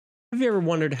Have you ever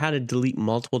wondered how to delete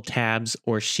multiple tabs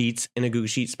or sheets in a Google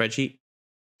Sheet spreadsheet?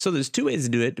 So there's two ways to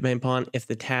do it depending upon if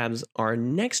the tabs are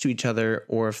next to each other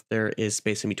or if there is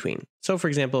space in between. So for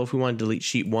example, if we want to delete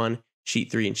sheet 1,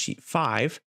 sheet 3, and sheet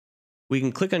 5, we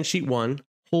can click on sheet 1,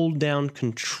 hold down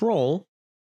Control,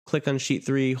 click on sheet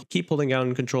 3, keep holding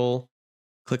down Control,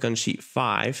 click on sheet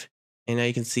 5, and now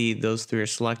you can see those three are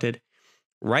selected.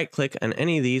 Right click on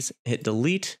any of these, hit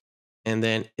delete, and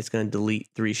then it's going to delete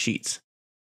 3 sheets.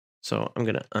 So I'm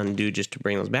going to undo just to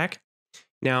bring those back.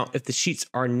 Now, if the sheets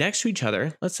are next to each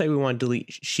other, let's say we want to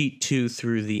delete sheet 2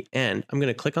 through the end. I'm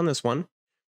going to click on this one.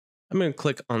 I'm going to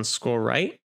click on scroll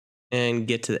right and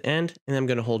get to the end. And I'm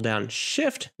going to hold down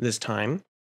Shift this time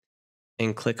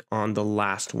and click on the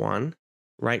last one,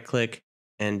 right click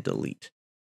and delete.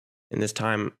 And this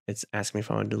time it's asking me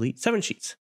if I want to delete 7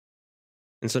 sheets.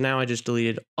 And so now I just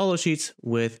deleted all those sheets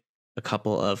with a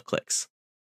couple of clicks.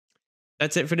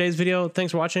 That's it for today's video.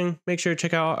 Thanks for watching. Make sure to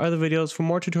check out our other videos for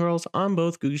more tutorials on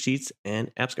both Google Sheets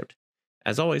and AppScript.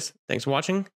 As always, thanks for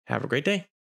watching. Have a great day.